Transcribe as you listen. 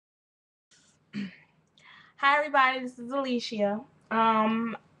Hi everybody, this is Alicia.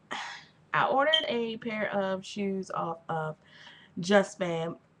 Um, I ordered a pair of shoes off of Just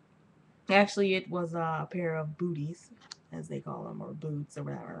Fab. Actually, it was a pair of booties, as they call them, or boots or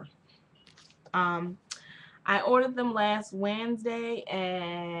whatever. Um, I ordered them last Wednesday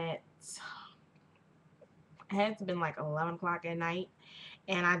at it had to been like 11 o'clock at night,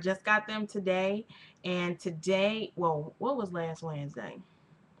 and I just got them today. And today, well, what was last Wednesday?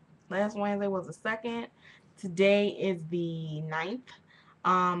 Last Wednesday was the second. Today is the ninth.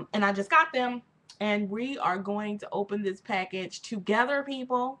 And I just got them, and we are going to open this package together,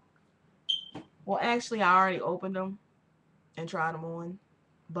 people. Well, actually, I already opened them and tried them on,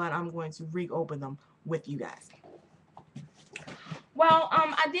 but I'm going to reopen them with you guys. Well,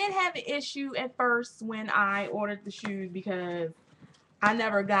 I did have an issue at first when I ordered the shoes because I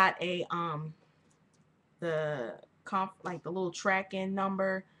never got the like the little tracking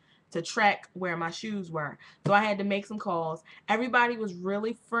number to track where my shoes were. So I had to make some calls. Everybody was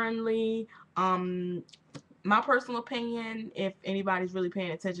really friendly. Um, my personal opinion, if anybody's really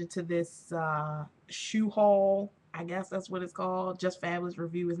paying attention to this shoe haul, I guess that's what it's called. Just Fabulous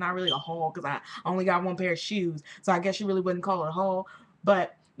review. It's not really a haul because I only got one pair of shoes, so I guess you really wouldn't call it a haul.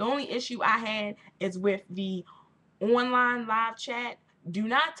 But the only issue I had is with the online live chat. Do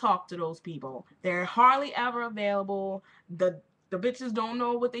not talk to those people. They're hardly ever available. The bitches don't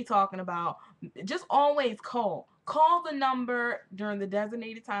know what they talking about. Just always call. Call the number during the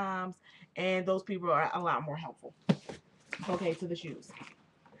designated times, and those people are a lot more helpful. Okay, to the shoes.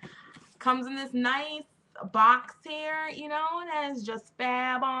 Comes in this nice box here, it has Just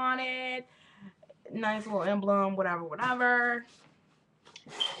Fab on it. Nice little emblem, whatever, whatever.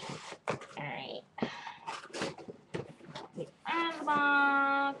 Alright. Take out the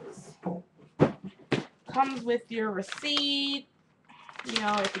box. Comes with your receipt.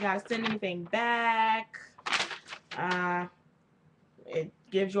 If you gotta send anything back. It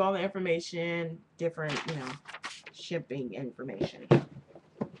gives you all the information, different, shipping information.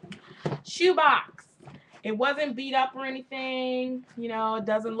 Shoebox. It wasn't beat up or anything. It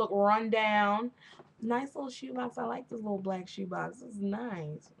doesn't look run down. Nice little shoebox. I like this little black shoebox. It's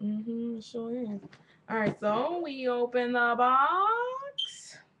nice. It sure is. All right, so we open the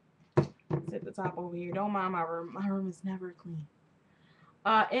box. Sit the top over here. Don't mind my room. My room is never clean.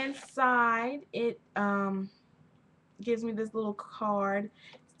 Inside, it gives me this little card.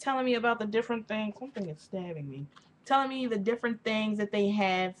 It's telling me about the different things. Something is stabbing me. Telling me the different things that they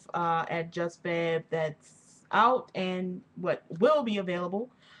have at Just Fab that's out and what will be available.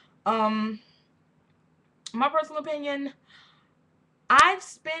 Um, my personal opinion, I'd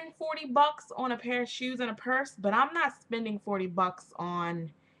spend $40 on a pair of shoes and a purse, but I'm not spending $40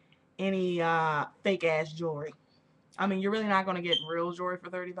 on any fake ass jewelry. I mean, you're really not gonna get real jewelry for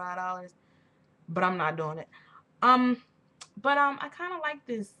 $35, but I'm not doing it. Um, but I kind of like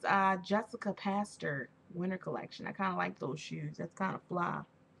this Jessica Pastor winter collection. I kind of like those shoes. That's kind of fly.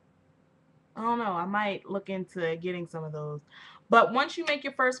 I don't know. I might look into getting some of those. But once you make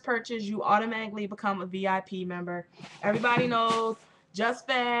your first purchase, you automatically become a VIP member. Everybody knows Just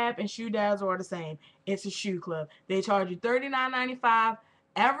Fab and Shoe Dazzle are the same. It's a shoe club. They charge you $39.95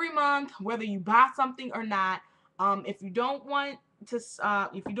 every month, whether you buy something or not. If you don't want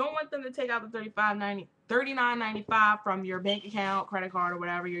if you don't want them to take out the $39.95 from your bank account, credit card, or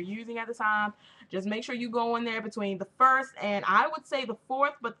whatever you're using at the time, just make sure you go in there between the first and I would say the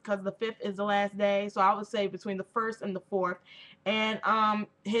fourth, but because the fifth is the last day, so I would say between the first and the fourth, and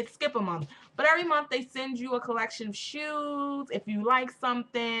hit skip a month. But every month they send you a collection of shoes. If you like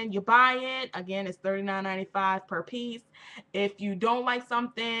something, you buy it. Again, it's $39.95 per piece. If you don't like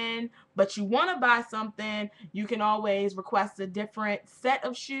something but you want to buy something, you can always request a different set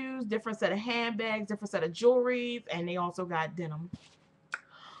of shoes, different set of handbags, different set of jewelries, and they also got denim.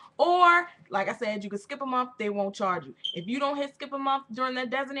 Or, like I said, you can skip a month, they won't charge you. If you don't hit skip a month during that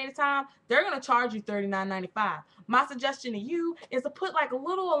designated time, they're going to charge you $39.95. My suggestion to you is to put like a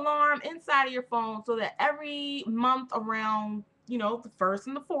little alarm inside of your phone so that every month around, the first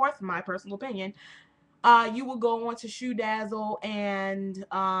and the fourth, my personal opinion, you will go on to Shoe Dazzle and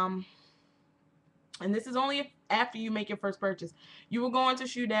this is only if, after you make your first purchase. You will go into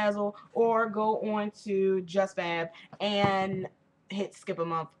Shoe Dazzle or go on to Just Fab and hit skip a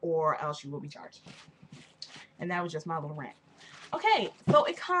month, or else you will be charged. And that was just my little rant. Okay, so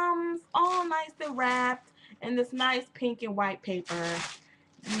it comes all nicely wrapped in this nice pink and white paper.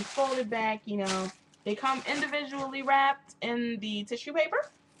 You fold it back, They come individually wrapped in the tissue paper.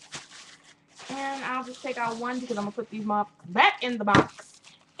 And I'll just take out one because I'm going to put these back in the box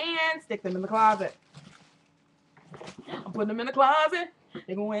and stick them in the closet. I'm putting them in the closet.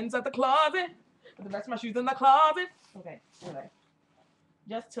 They're going inside the closet. Put the rest of my shoes in the closet. Okay, anyway.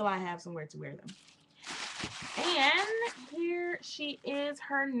 Just till I have somewhere to wear them. And here she is.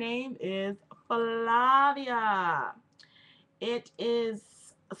 Her name is Flavia. It is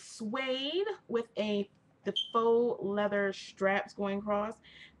suede with the faux leather straps going across.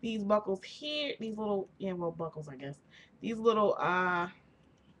 These buckles here, these little, yeah, well, buckles, I guess. These little,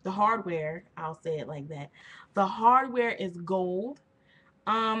 the hardware, I'll say it like that. The hardware is gold.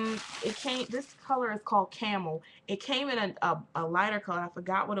 This color is called camel. It came in a lighter color. I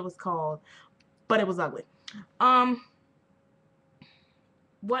forgot what it was called, but it was ugly.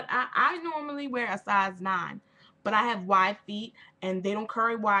 What I normally wear a size 9, but I have wide feet and they don't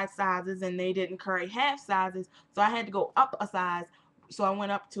carry wide sizes and they didn't carry half sizes, so I had to go up a size. So I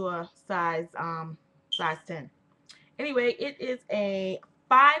went up to a size 10. Anyway, it is a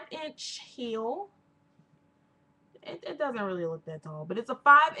 5-inch heel. It doesn't really look that tall, but it's a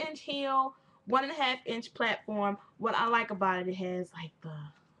 5-inch heel, 1.5-inch platform. What I like about it, it has like the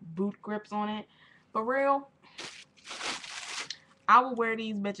boot grips on it. For real, I will wear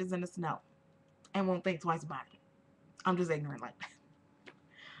these bitches in the snow and won't think twice about it. I'm just ignorant like that.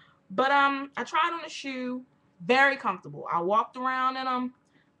 But I tried on the shoe, very comfortable. I walked around in them.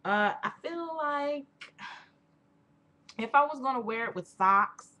 I feel like if I was gonna wear it with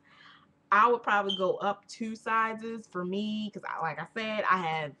socks, I would probably go up 2 sizes for me because, like I said, I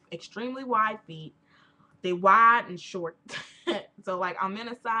have extremely wide feet. They wide and short. So like I'm in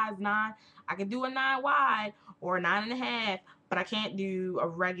a size 9. I can do a 9 wide or a 9.5, but I can't do a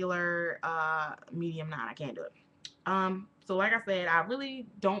regular medium 9. I can't do it. So like I said, I really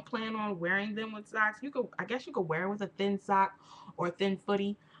don't plan on wearing them with socks. I guess you could wear it with a thin sock or a thin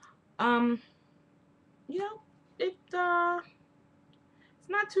footy. You know, it's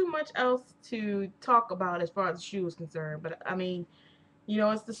not too much else to talk about as far as the shoe is concerned. But I mean, you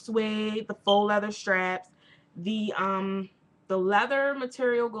know, it's the suede, the faux leather straps, the leather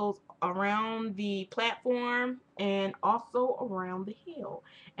material goes around the platform and also around the heel,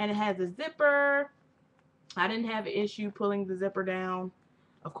 and it has a zipper. I didn't have an issue pulling the zipper down.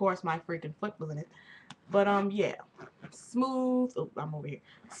 Of course, my freaking foot was in it. But yeah, smooth. Oh, I'm over here.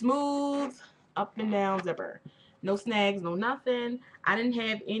 Smooth up and down zipper. No snags, no nothing. I didn't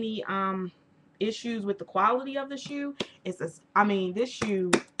have any issues with the quality of the shoe. This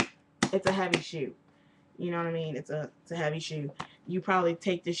shoe, it's a heavy shoe. You know what I mean? It's a heavy shoe. You probably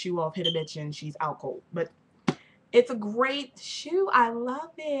take this shoe off, hit a bitch, and she's out cold. But it's a great shoe. I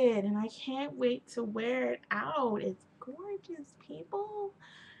love it, and I can't wait to wear it out. It's gorgeous, people.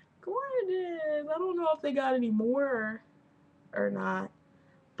 Gorgeous. I don't know if they got any more or not,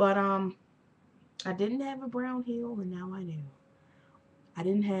 but I didn't have a brown heel, and now I do. I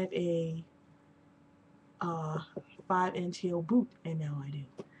didn't have a 5-inch heel boot, and now I do.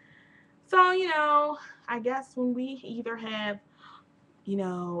 So, you know, I guess when we either have, you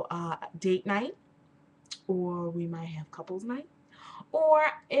know, date night, or we might have couples night, or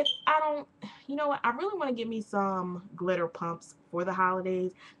if I don't, you know what, I really want to get me some glitter pumps for the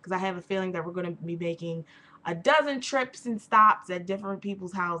holidays because I have a feeling that we're going to be making a dozen trips and stops at different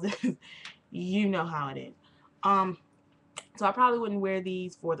people's houses. You know how it is. So I probably wouldn't wear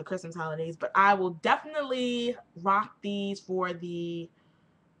these for the Christmas holidays, but I will definitely rock these for the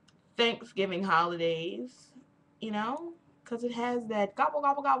Thanksgiving holidays, you know, because it has that gobble,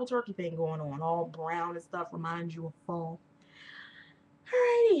 gobble, gobble turkey thing going on. All brown and stuff, reminds you of fall.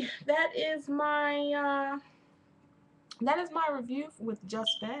 Alrighty, that is my review with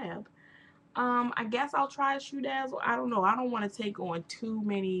Just Fab. I guess I'll try Shoe Dazzle. I don't know. I don't want to take on too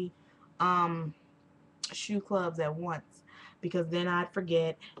many shoe clubs at once because then I'd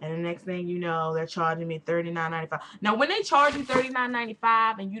forget, and the next thing you know, they're charging me $39.95. Now, when they charge you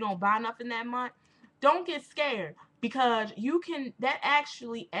 $39.95 and you don't buy nothing that month, don't get scared because that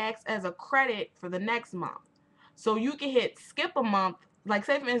actually acts as a credit for the next month. So you can hit skip a month. Like,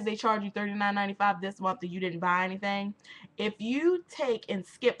 say for instance, they charge you $39.95 this month and you didn't buy anything. If you take and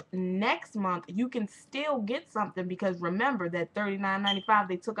skip next month, you can still get something because remember that $39.95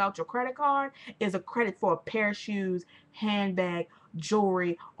 they took out your credit card is a credit for a pair of shoes, handbag,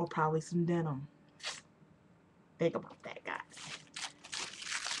 jewelry, or probably some denim. Think about that, guys.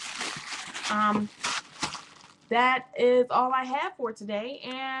 That is all I have for today,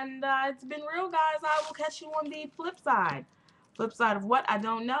 and it's been real, guys. I will catch you on the flip side. Flip side of what? I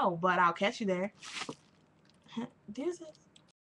don't know, but I'll catch you there. Deuces.